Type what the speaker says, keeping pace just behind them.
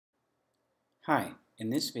Hi,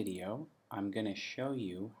 in this video I'm going to show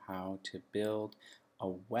you how to build a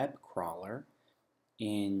web crawler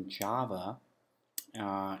in Java,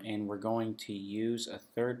 and we're going to use a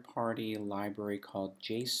third-party library called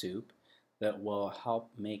JSoup that will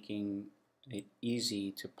help making it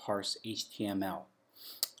easy to parse HTML.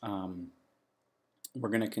 We're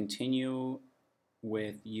going to continue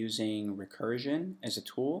with using recursion as a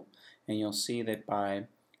tool, and you'll see that by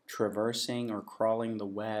traversing or crawling the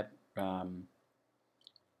web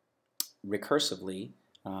recursively,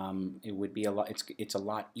 it would be a lot. It's a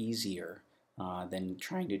lot easier than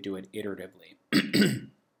trying to do it iteratively.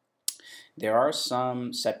 There are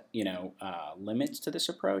some set limits to this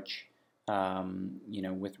approach.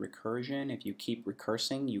 With recursion, if you keep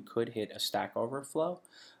recursing, you could hit a Stack Overflow.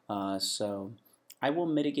 So I will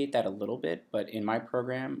mitigate that a little bit, but in my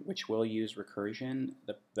program, which will use recursion,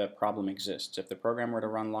 the problem exists. If the program were to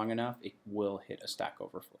run long enough, it will hit a Stack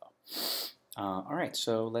Overflow. Alright,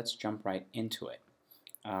 so let's jump right into it.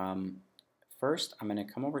 First, I'm going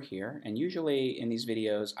to come over here, and usually in these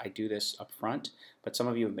videos I do this up front, but some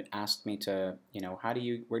of you have been asked me to, where do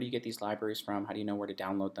you get these libraries from? How do you know where to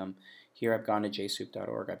download them? Here I've gone to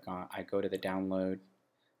jsoup.org. I go to the download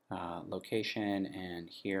location, and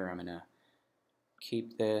here I'm going to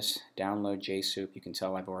keep this, download JSoup. You can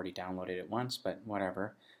tell I've already downloaded it once, but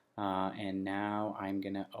whatever. And now I'm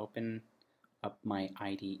going to open up my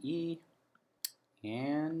IDE,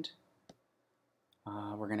 and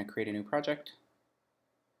we're going to create a new project.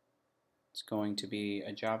 It's going to be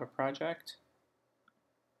a Java project,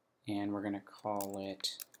 and we're going to call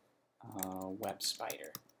it Web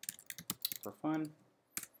Spider for fun.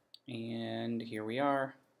 And here we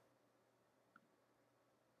are.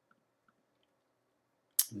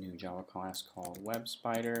 New Java class called Web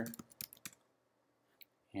Spider.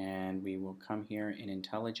 And we will come here in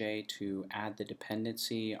IntelliJ to add the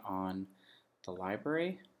dependency on the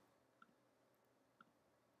library.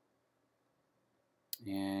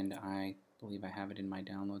 And I believe I have it in my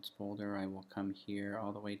downloads folder. I will come here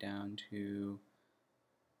all the way down to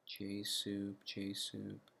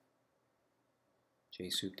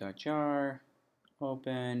jsoup.jar,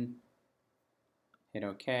 open, hit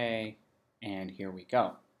OK, and here we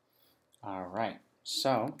go. Alright,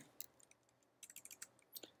 so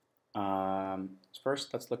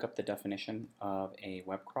first let's look up the definition of a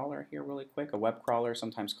web crawler here really quick. A web crawler,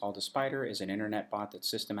 sometimes called a spider, is an internet bot that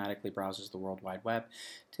systematically browses the World Wide Web,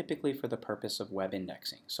 typically for the purpose of web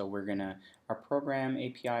indexing. So our program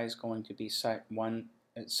API is going to be such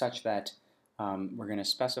that we're going to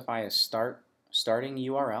specify a starting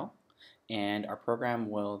URL, and our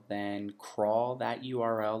program will then crawl that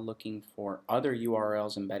URL looking for other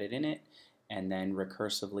URLs embedded in it, and then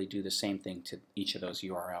recursively do the same thing to each of those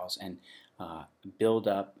URLs and build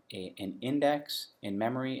up an index in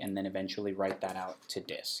memory, and then eventually write that out to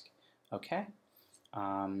disk. Okay?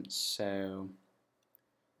 So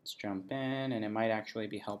let's jump in, and it might actually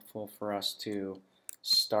be helpful for us to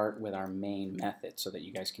start with our main method so that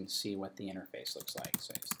you guys can see what the interface looks like.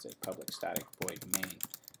 So it's a public static void main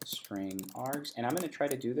string args, and I'm going to try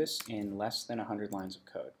to do this in less than 100 lines of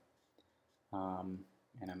code.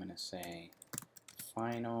 And I'm going to say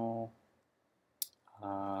final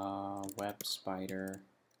web spider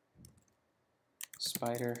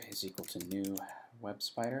is equal to new web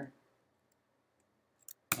spider,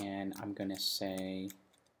 and I'm going to say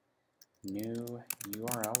new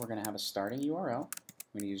URL. We're going to have a starting URL.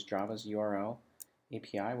 I'm going to use Java's URL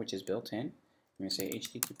API, which is built in. I'm going to say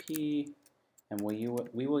HTTP, and we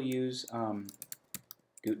will use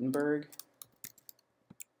Gutenberg.org.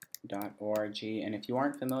 And if you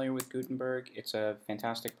aren't familiar with Gutenberg, it's a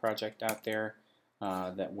fantastic project out there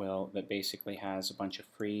that basically has a bunch of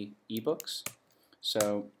free ebooks.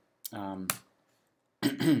 So I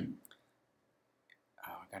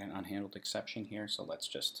got an unhandled exception here, so let's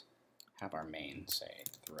just have our main say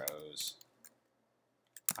throws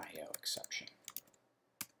IO exception.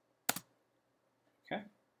 Okay.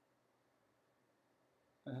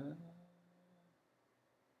 What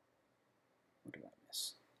did I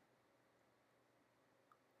miss?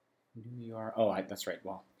 New URL. Oh, that's right.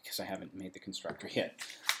 Well, because I haven't made the constructor yet.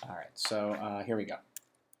 All right. So here we go.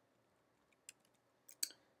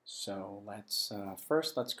 So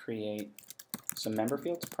first let's create some member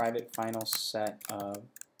fields. Private final set of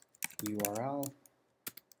URL.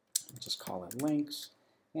 We'll just call it links,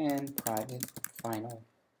 and private final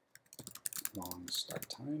long start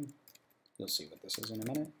time. You'll see what this is in a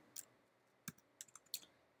minute.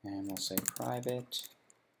 And we'll say private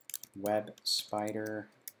web spider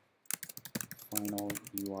final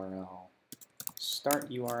URL start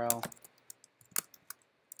URL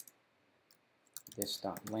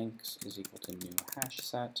this.links is equal to new hash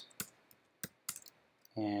set.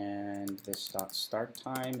 And this dot start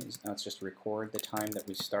time is, let's just record the time that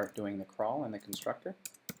we start doing the crawl in the constructor.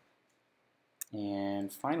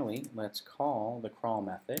 And finally, let's call the crawl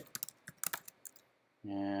method.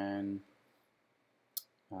 And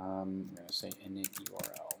we're going to say init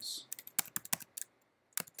URLs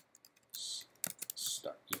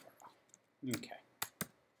start URL. Okay.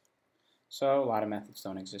 So a lot of methods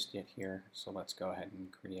don't exist yet here, so let's go ahead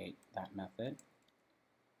and create that method.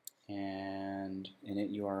 And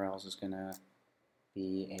init URLs is going to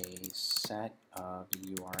be a set of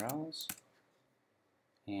URLs,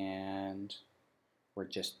 and we're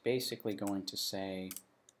just basically going to say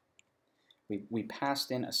we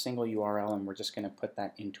passed in a single URL and we're just going to put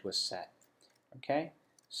that into a set. Okay,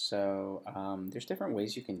 so there's different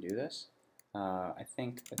ways you can do this. I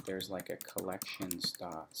think that there's like a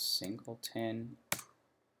collections.singleton,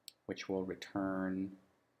 which will return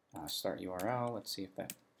start URL. Let's see if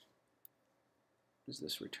that does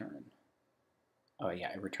this return. Oh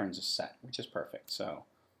yeah, it returns a set, which is perfect. So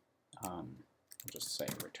we'll just say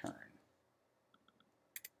return.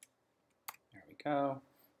 There we go.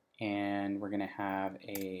 And we're going to have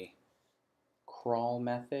a crawl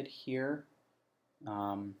method here.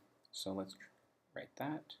 So let's write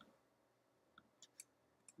that.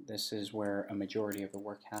 This is where a majority of the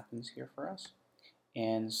work happens here for us.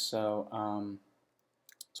 And so,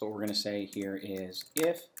 so what we're going to say here is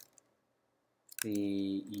if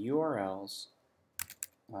the URLs,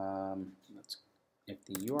 if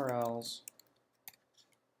the URLs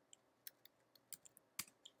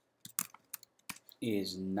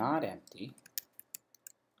is not empty,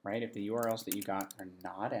 right? If the URLs that you got are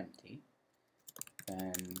not empty,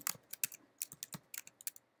 then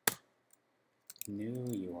new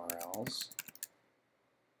URLs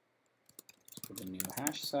for the new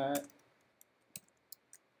hash set,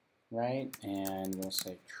 right? And we'll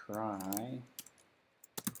say try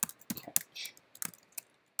catch.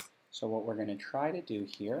 So what we're going to try to do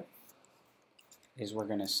here is we're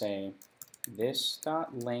going to say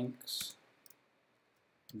this.links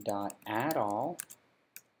add all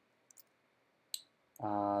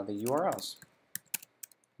the URLs.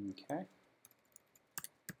 Okay.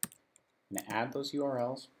 I'm going to add those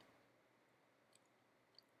URLs,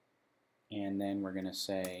 and then we're going to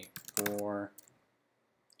say for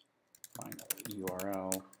final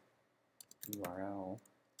URL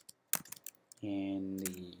in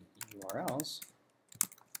the URLs.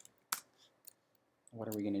 What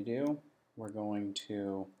are we going to do? We're going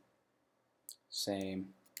to say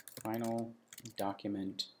final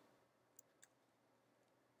document,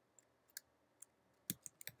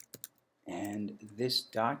 and this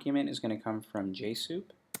document is going to come from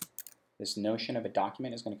JSoup. This notion of a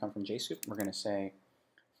document is going to come from JSoup. We're going to say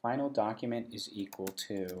final document is equal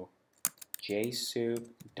to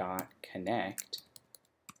jsoup.connect,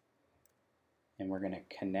 and we're going to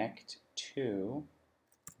connect to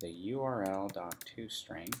the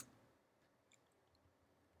URL.toString,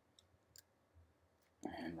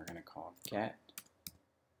 and we're going to call get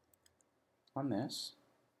on this.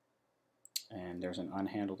 And there's an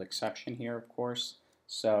unhandled exception here, of course.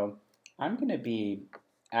 So I'm going to be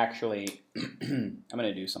actually, I'm going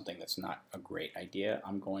to do something that's not a great idea.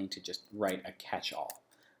 I'm going to just write a catch-all.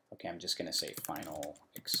 Okay, I'm just going to say final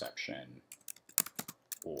exception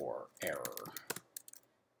or error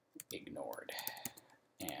ignored.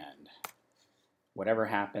 And whatever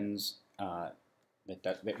happens,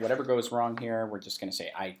 whatever goes wrong here, we're just going to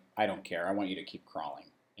say, I don't care. I want you to keep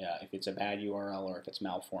crawling. If it's a bad URL or if it's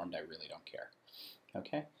malformed, I really don't care.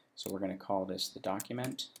 Okay, so we're going to call this the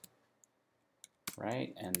document,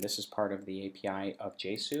 right? And this is part of the API of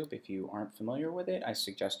JSoup. If you aren't familiar with it, I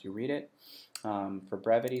suggest you read it. For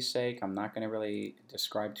brevity's sake, I'm not going to really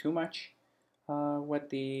describe too much what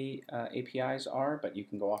the APIs are, but you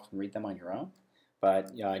can go off and read them on your own.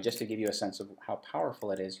 But just to give you a sense of how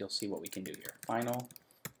powerful it is, you'll see what we can do here. Final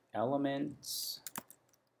elements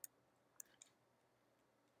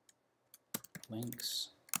links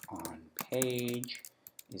on page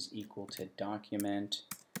is equal to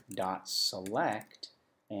document.select,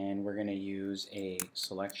 and we're going to use a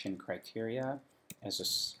selection criteria as a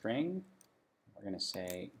string. We're going to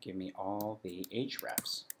say give me all the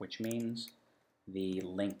hrefs, which means the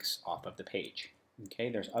links off of the page. Okay,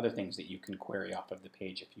 there's other things that you can query off of the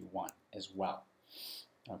page if you want as well.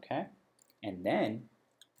 Okay, and then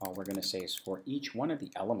all we're going to say is for each one of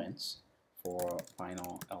the elements, for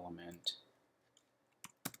final element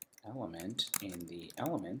in the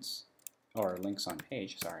elements, or links on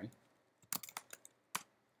page, sorry,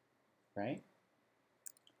 right?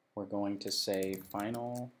 We're going to say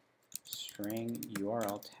final string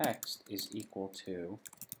URL text is equal to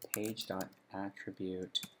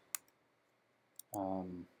page.attribute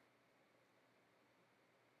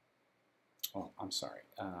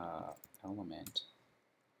element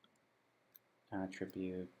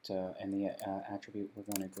attribute, and the attribute we're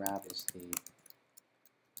going to grab is the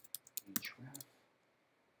href,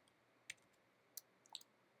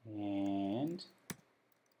 and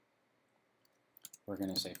we're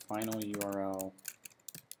going to say final URL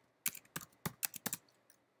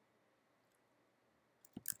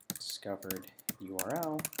discovered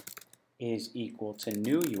URL is equal to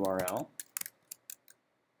new URL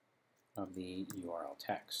of the URL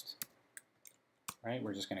text. Right?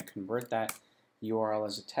 We're just going to convert that URL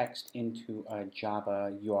as a text into a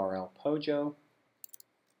Java URL POJO,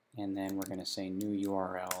 and then we're going to say new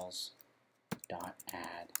URLs dot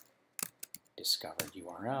add discovered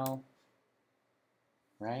URL,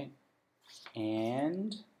 right?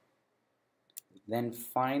 And then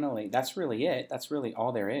finally, that's really it. That's really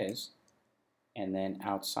all there is. And then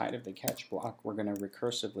outside of the catch block, we're going to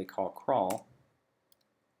recursively call crawl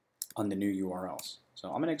on the new URLs. So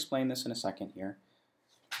I'm going to explain this in a second here.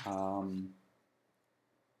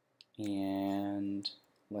 And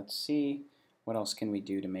let's see, what else can we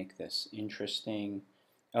do to make this interesting?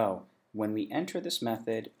 Oh, when we enter this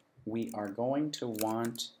method, we are going to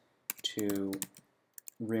want to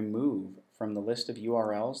remove from the list of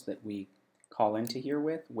URLs that we call into here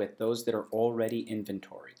with those that are already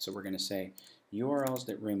inventoried. So we're going to say URLs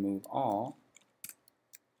that remove all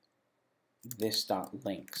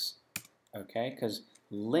this.links. Okay, because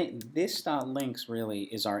this.links really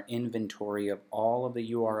is our inventory of all of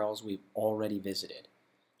the URLs we've already visited.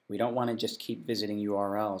 We don't want to just keep visiting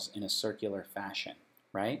URLs in a circular fashion,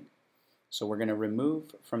 right? So we're going to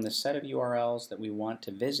remove from the set of URLs that we want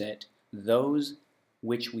to visit those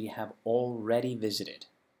which we have already visited.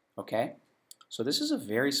 Okay? So this is a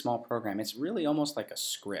very small program. It's really almost like a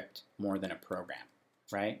script more than a program,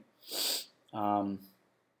 right?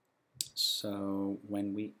 So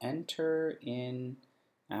when we enter in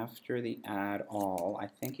after the add all, I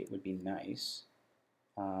think it would be nice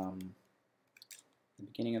the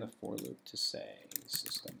beginning of the for loop to say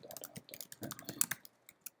system.out.println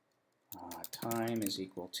time is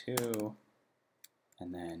equal to,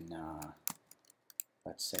 and then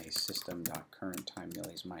let's say system.currentTime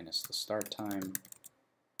millis minus the start time,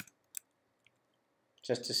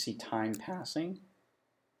 just to see time passing,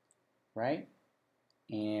 right?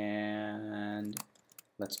 And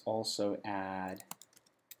let's also add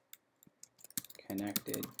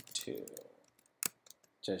connected to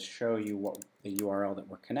show you what the URL that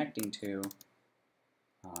we're connecting to,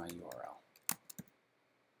 URL.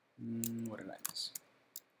 What did I miss?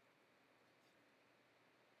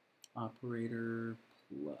 Operator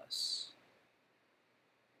plus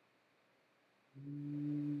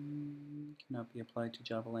cannot be applied to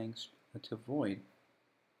Java links to void.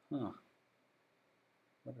 Huh.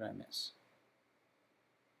 What did I miss?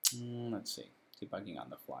 Let's see. Debugging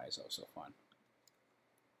on the fly is also fun.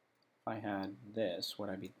 If I had this, would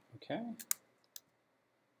I be okay?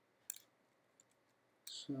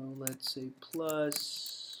 So let's say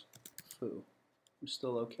plus foo. We're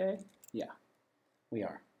still okay? Yeah, we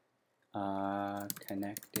are.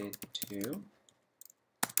 Connected to,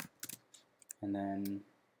 and then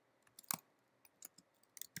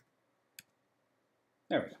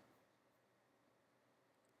there we go.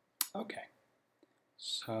 Okay,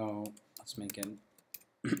 so let's make it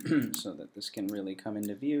so that this can really come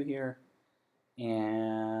into view here.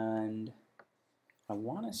 And I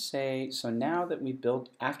want to say, so now that we build,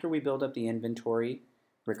 after we build up the inventory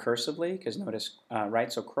recursively, because notice,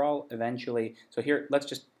 right, so crawl eventually, so here, let's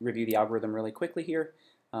just review the algorithm really quickly here.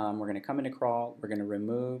 We're going to come into crawl, we're going to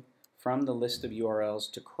remove from the list of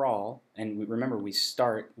URLs to crawl, and remember we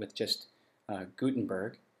start with just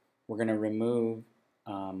Gutenberg. We're going to remove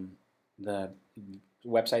the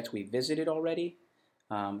websites we visited already.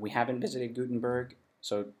 We haven't visited Gutenberg,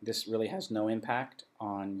 so this really has no impact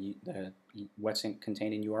on what's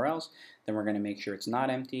contained in URLs. Then we're going to make sure it's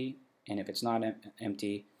not empty, and if it's not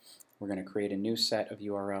empty, we're going to create a new set of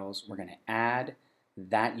URLs. We're going to add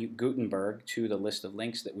that Gutenberg to the list of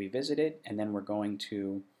links that we visited, and then we're going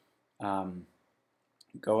to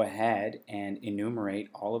go ahead and enumerate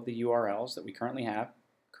all of the URLs that we currently have,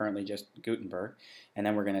 currently just Gutenberg, and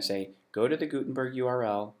then we're going to say, go to the Gutenberg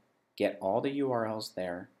URL, get all the URLs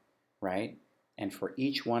there, right? And for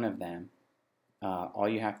each one of them, all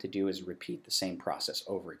you have to do is repeat the same process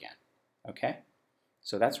over again, okay?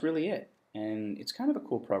 So that's really it, and it's kind of a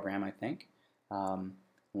cool program, I think.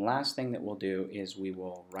 Last thing that we'll do is we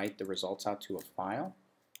will write the results out to a file.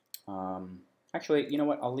 Actually, you know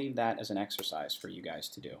what? I'll leave that as an exercise for you guys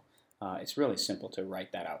to do. It's really simple to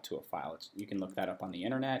write that out to a file. You can look that up on the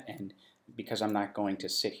internet, and because I'm not going to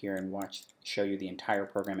sit here and show you the entire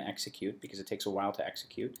program execute, because it takes a while to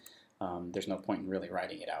execute, there's no point in really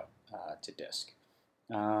writing it out to disk.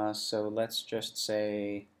 So let's just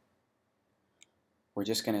say we're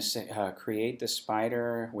just going to create the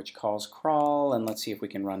spider which calls crawl, and let's see if we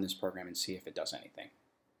can run this program and see if it does anything.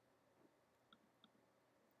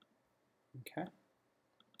 Okay.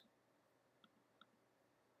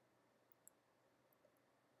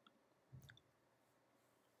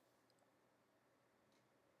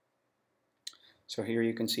 So here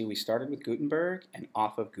you can see we started with Gutenberg, and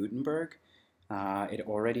off of Gutenberg it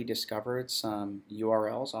already discovered some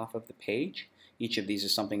URLs off of the page. Each of these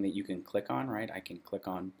is something that you can click on, right? I can click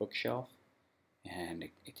on bookshelf and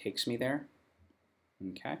it takes me there.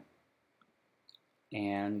 Okay.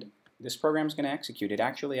 And this program is going to execute. It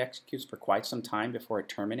actually executes for quite some time before it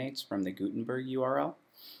terminates from the Gutenberg URL.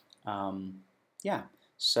 Yeah,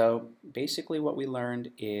 so basically what we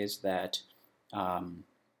learned is that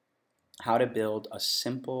how to build a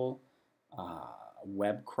simple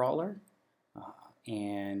web crawler,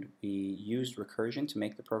 and we used recursion to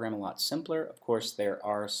make the program a lot simpler. Of course, there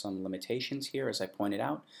are some limitations here, as I pointed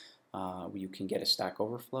out. You can get a Stack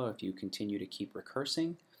Overflow if you continue to keep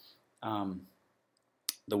recursing.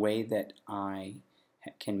 The way that I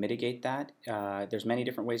can mitigate that, there's many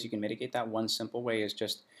different ways you can mitigate that. One simple way is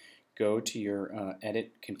just go to your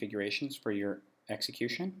edit configurations for your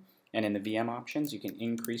execution, and in the VM options you can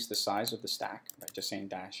increase the size of the stack by just saying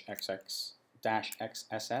 -xx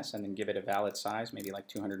 -xss and then give it a valid size, maybe like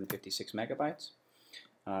 256 megabytes.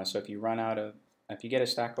 So if you get a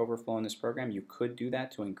Stack Overflow in this program, you could do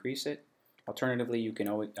that to increase it. Alternatively, you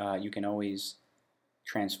can always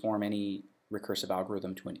transform any recursive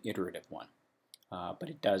algorithm to an iterative one, but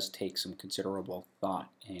it does take some considerable thought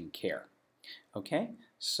and care. Okay,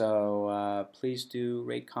 so please do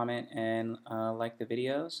rate, comment, and like the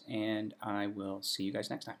videos, and I will see you guys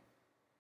next time.